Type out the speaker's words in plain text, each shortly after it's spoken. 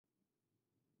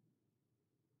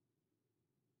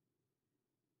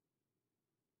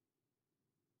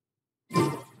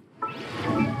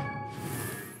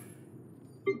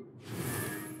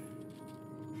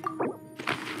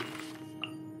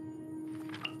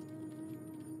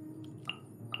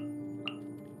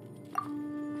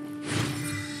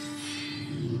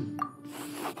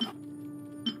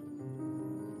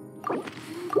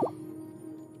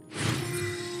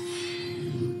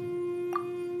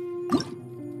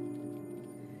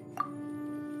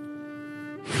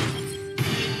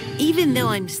Even though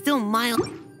I'm still mild...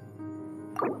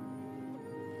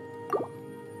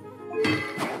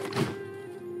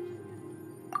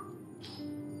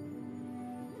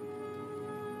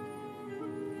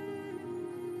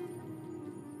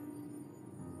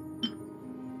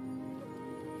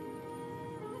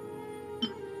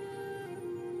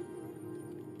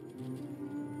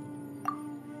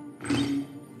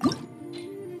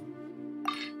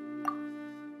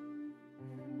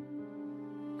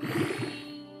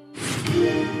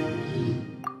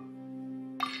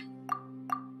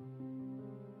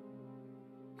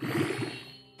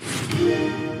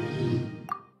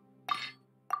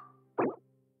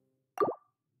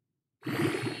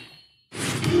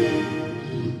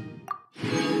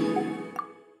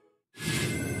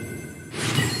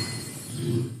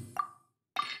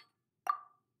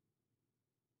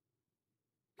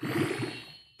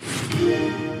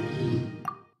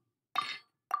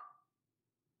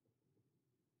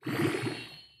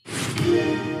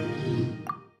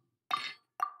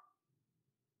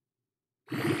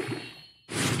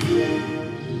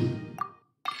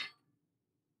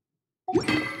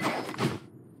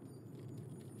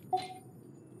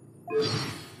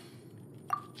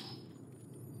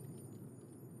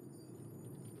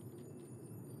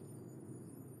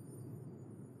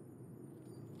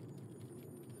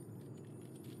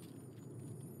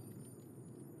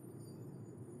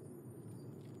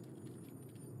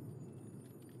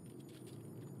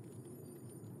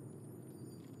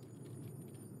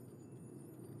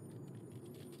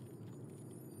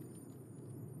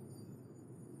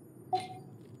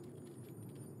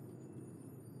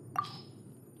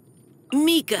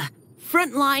 Mika,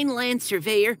 frontline land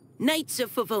surveyor, Knights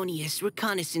of Favonius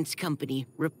Reconnaissance Company,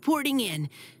 reporting in.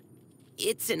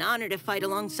 It's an honor to fight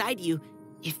alongside you.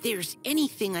 If there's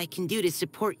anything I can do to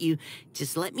support you,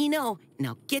 just let me know, and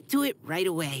I'll get to it right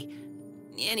away.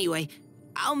 Anyway,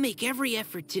 I'll make every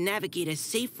effort to navigate us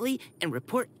safely and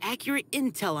report accurate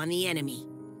intel on the enemy.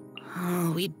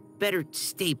 Oh, we'd better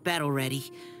stay battle-ready.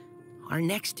 Our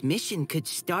next mission could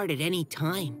start at any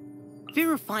time.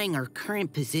 Verifying our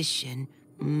current position,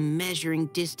 measuring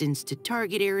distance to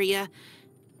target area.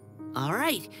 All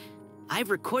right, I've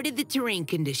recorded the terrain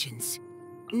conditions.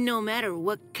 No matter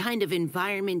what kind of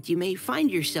environment you may find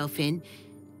yourself in,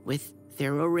 with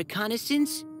thorough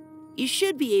reconnaissance, you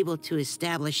should be able to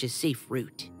establish a safe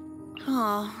route.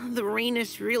 Oh, the rain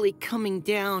is really coming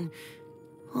down.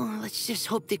 Oh, let's just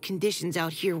hope the conditions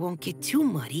out here won't get too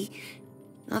muddy.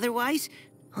 Otherwise,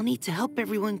 I'll need to help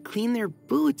everyone clean their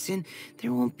boots, and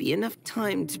there won't be enough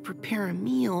time to prepare a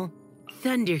meal.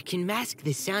 Thunder can mask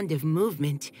the sound of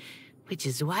movement, which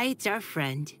is why it's our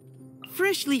friend.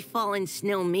 Freshly fallen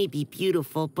snow may be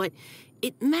beautiful, but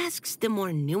it masks the more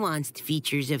nuanced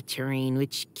features of terrain,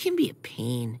 which can be a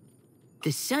pain.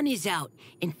 The sun is out,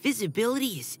 and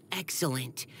visibility is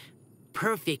excellent.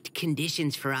 Perfect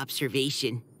conditions for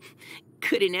observation.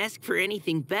 Couldn't ask for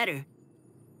anything better.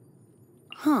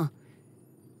 Huh.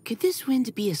 Could this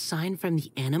wind be a sign from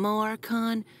the Animo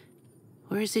Archon?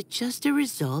 Or is it just a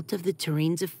result of the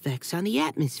terrain's effects on the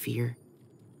atmosphere?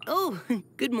 Oh,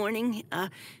 good morning.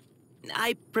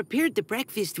 I prepared the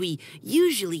breakfast we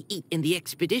usually eat in the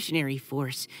expeditionary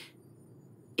force.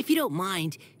 If you don't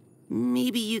mind,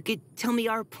 maybe you could tell me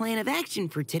our plan of action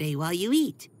for today while you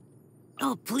eat.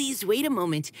 Oh, please wait a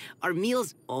moment. Our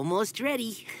meal's almost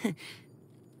ready.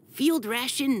 Field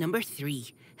ration number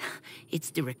 3.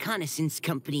 It's the Reconnaissance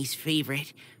Company's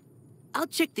favorite. I'll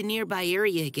check the nearby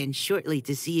area again shortly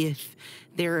to see if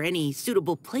there are any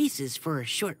suitable places for a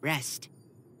short rest.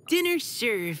 Dinner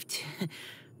served.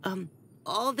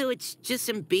 Although it's just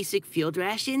some basic field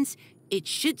rations, it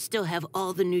should still have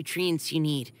all the nutrients you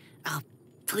need.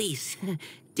 Please,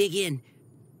 dig in.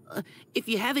 If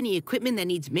you have any equipment that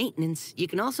needs maintenance, you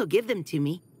can also give them to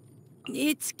me.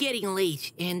 It's getting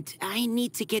late, and I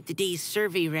need to get the day's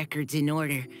survey records in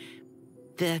order.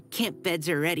 The camp beds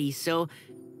are ready, so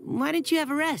why don't you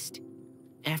have a rest?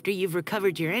 After you've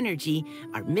recovered your energy,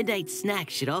 our midnight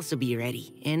snack should also be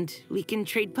ready, and we can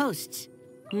trade posts.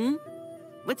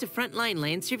 What's a frontline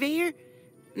land surveyor?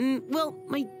 Well,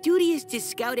 my duty is to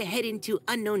scout ahead into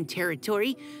unknown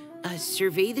territory,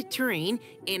 survey the terrain,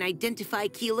 and identify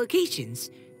key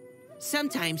locations.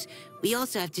 Sometimes, we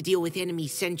also have to deal with enemy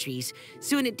sentries,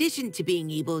 so in addition to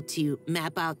being able to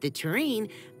map out the terrain,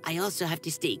 I also have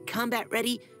to stay combat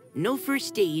ready, know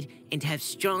first aid, and have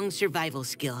strong survival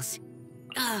skills.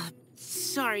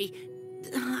 Sorry.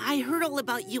 I heard all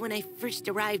about you when I first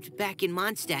arrived back in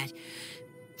Mondstadt.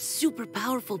 Super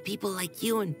powerful people like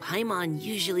you and Paimon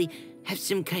usually have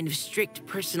some kind of strict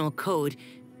personal code.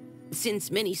 Since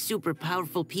many super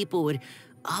powerful people would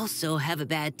also have a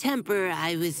bad temper.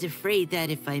 I was afraid that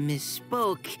if I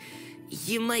misspoke,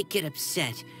 you might get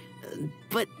upset.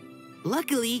 But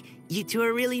luckily, you two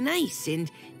are really nice, and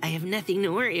I have nothing to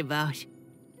worry about.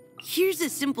 Here's a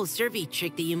simple survey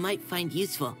trick that you might find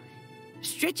useful.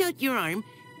 Stretch out your arm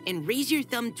and raise your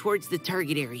thumb towards the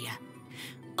target area.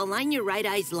 Align your right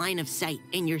eye's line of sight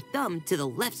and your thumb to the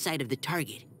left side of the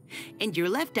target, and your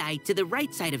left eye to the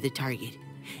right side of the target,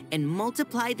 and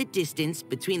multiply the distance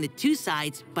between the two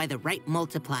sides by the right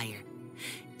multiplier.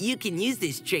 You can use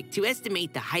this trick to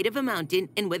estimate the height of a mountain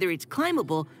and whether it's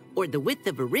climbable, or the width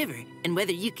of a river and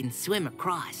whether you can swim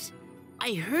across.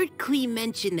 I heard Klee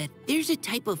mention that there's a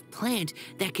type of plant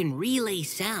that can relay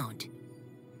sound.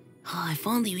 Oh, if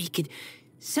only we could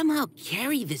somehow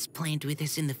carry this plant with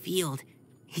us in the field.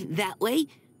 That way,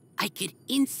 I could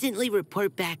instantly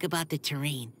report back about the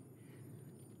terrain.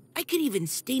 I could even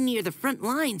stay near the front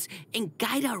lines and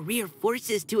guide our rear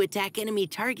forces to attack enemy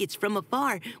targets from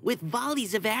afar with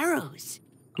volleys of arrows.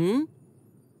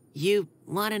 You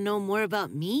want to know more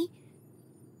about me?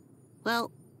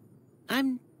 Well,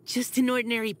 I'm just an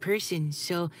ordinary person,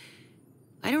 so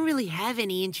I don't really have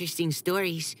any interesting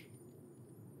stories.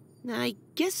 I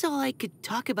guess all I could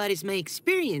talk about is my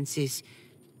experiences.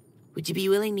 Would you be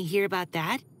willing to hear about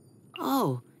that?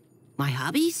 Oh, my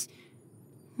hobbies?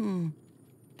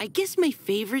 I guess my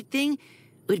favorite thing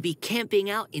would be camping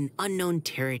out in unknown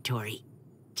territory.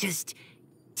 Just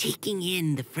taking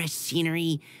in the fresh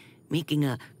scenery, making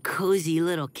a cozy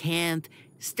little camp,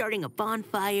 starting a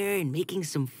bonfire and making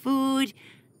some food.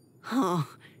 Oh,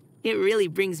 it really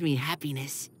brings me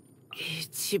happiness.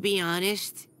 To be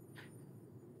honest,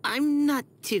 I'm not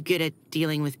too good at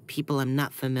dealing with people I'm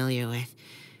not familiar with.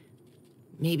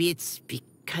 Maybe it's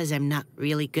because I'm not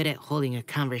really good at holding a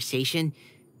conversation.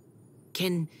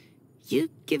 Can you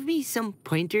give me some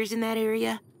pointers in that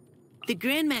area? The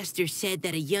Grandmaster said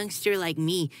that a youngster like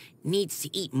me needs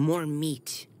to eat more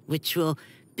meat, which will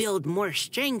build more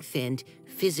strength and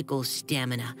physical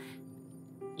stamina.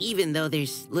 Even though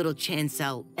there's little chance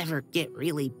I'll ever get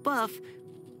really buff,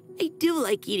 I do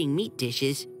like eating meat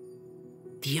dishes.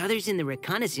 The others in the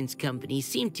reconnaissance company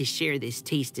seem to share this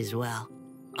taste as well.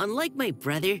 Unlike my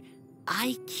brother,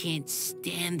 I can't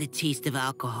stand the taste of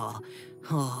alcohol.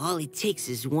 Oh, all it takes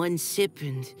is one sip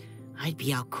and I'd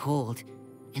be out cold.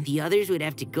 And the others would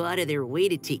have to go out of their way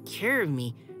to take care of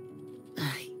me.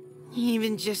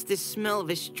 Even just the smell of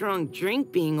a strong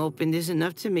drink being opened is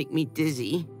enough to make me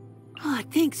dizzy. Oh,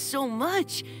 thanks so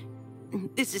much.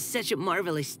 This is such a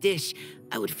marvelous dish.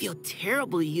 I would feel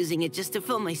terrible using it just to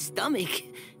fill my stomach.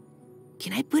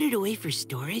 Can I put it away for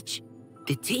storage?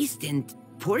 The taste and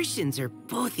portions are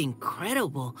both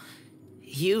incredible.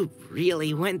 You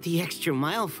really went the extra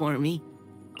mile for me.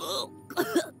 Oh.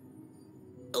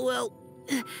 Well,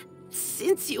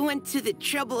 since you went to the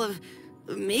trouble of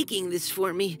making this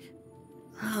for me,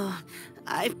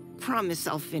 I promise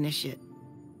I'll finish it.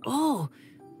 Oh,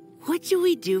 what should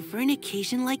we do for an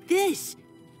occasion like this?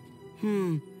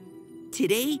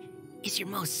 Today is your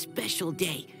most special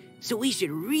day, so we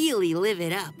should really live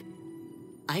it up.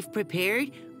 I've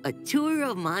prepared a tour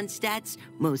of Mondstadt's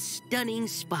most stunning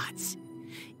spots.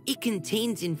 It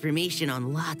contains information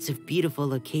on lots of beautiful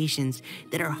locations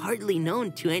that are hardly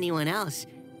known to anyone else.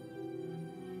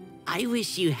 I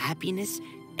wish you happiness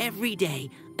every day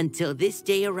until this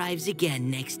day arrives again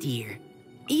next year.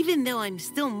 Even though I'm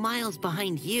still miles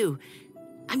behind you,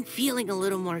 I'm feeling a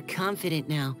little more confident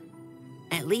now.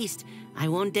 At least, I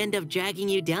won't end up dragging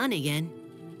you down again.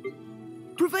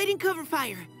 Providing cover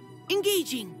fire.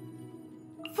 Engaging.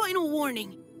 Final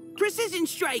warning. Precision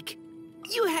strike.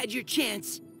 You had your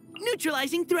chance.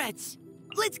 Neutralizing threats.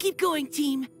 Let's keep going,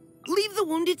 team. Leave the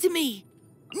wounded to me.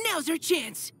 Now's our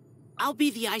chance. I'll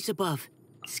be the eyes above.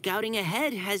 Scouting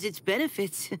ahead has its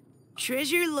benefits.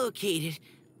 Treasure located.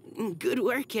 Good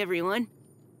work, everyone.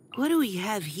 What do we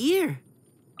have here?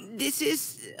 This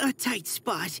is a tight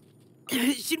spot.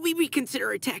 Should we reconsider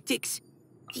our tactics?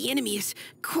 The enemy is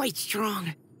quite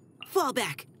strong. Fall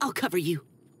back. I'll cover you.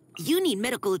 You need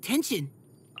medical attention.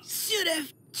 Should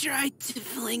have tried to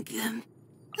flank them.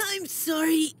 I'm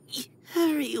sorry,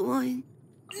 everyone.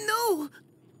 No!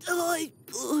 Oh, I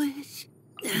blew it.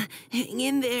 Hang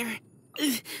in there.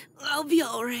 I'll be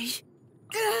all right.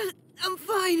 I'm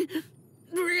fine.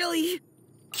 Really.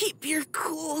 Keep your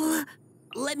cool.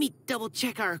 Let me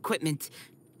double-check our equipment.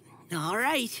 All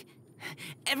right.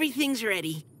 Everything's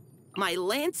ready. My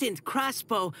lance and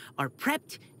crossbow are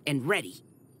prepped and ready.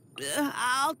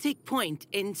 I'll take point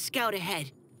and scout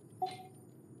ahead.